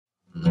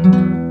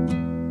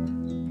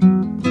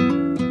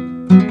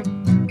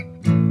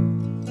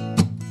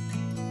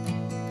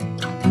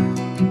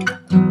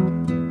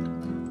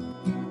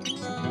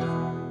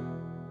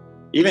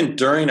even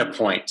during a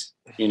point,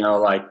 you know,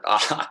 like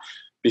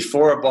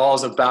before a ball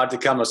is about to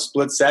come a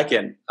split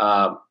second,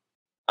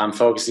 I'm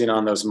focusing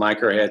on those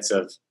micro hits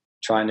of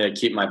trying to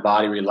keep my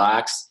body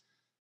relaxed,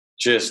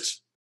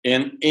 just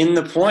in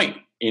the point,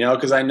 you know,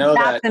 because I know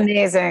that's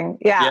amazing.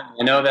 Yeah.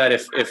 I know that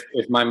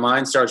if my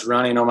mind starts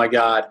running, oh my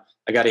God,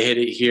 I got to hit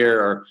it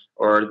here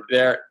or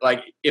there.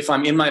 Like if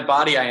I'm in my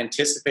body, I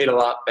anticipate a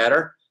lot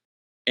better,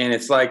 and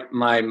it's like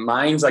my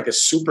mind's like a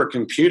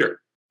supercomputer.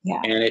 Yeah.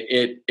 And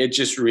it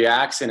just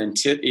reacts and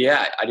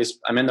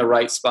I'm in the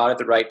right spot at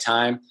the right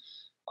time.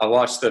 I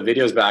watched the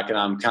videos back and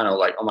I'm kind of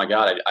like, oh my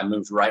God, I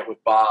moved right with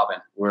Bob,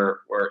 and we're,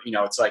 you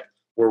know, it's like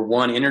we're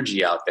one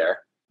energy out there.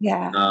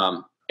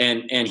 Yeah.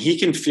 And he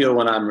can feel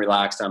when I'm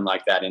relaxed, I'm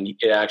like that. And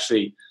it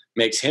actually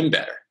makes him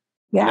better.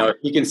 Yeah. You know,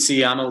 he can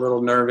see I'm a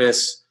little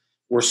nervous.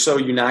 We're so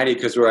united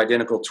because we're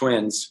identical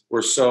twins.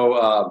 We're so,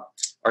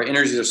 our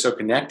energies are so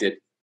connected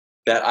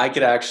that I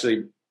could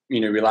actually, you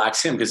know,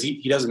 relax him because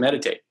he doesn't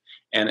meditate.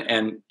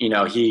 And, you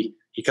know, he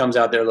comes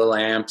out there a little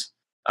amped.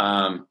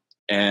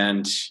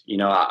 And, you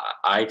know,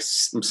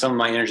 some of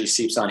my energy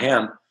seeps on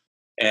him,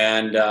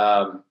 and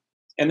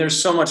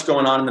there's so much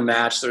going on in the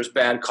match. There's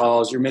bad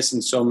calls. You're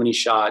missing so many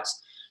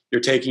shots.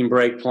 You're taking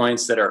break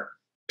points that are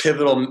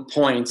pivotal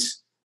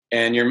points,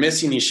 and you're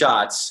missing these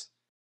shots,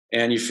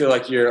 and you feel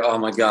like you're, oh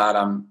my God,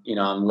 I'm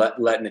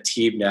letting the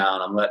team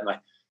down. I'm letting my,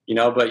 you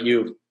know, but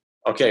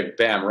okay,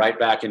 bam, right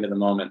back into the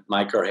moment,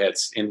 micro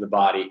hits into the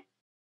body.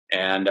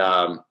 And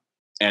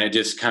it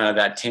just kind of,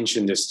 that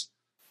tension just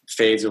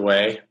fades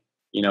away.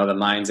 You know, the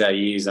mind's at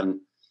ease, and,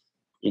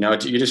 you know,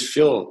 you just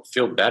feel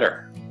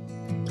better.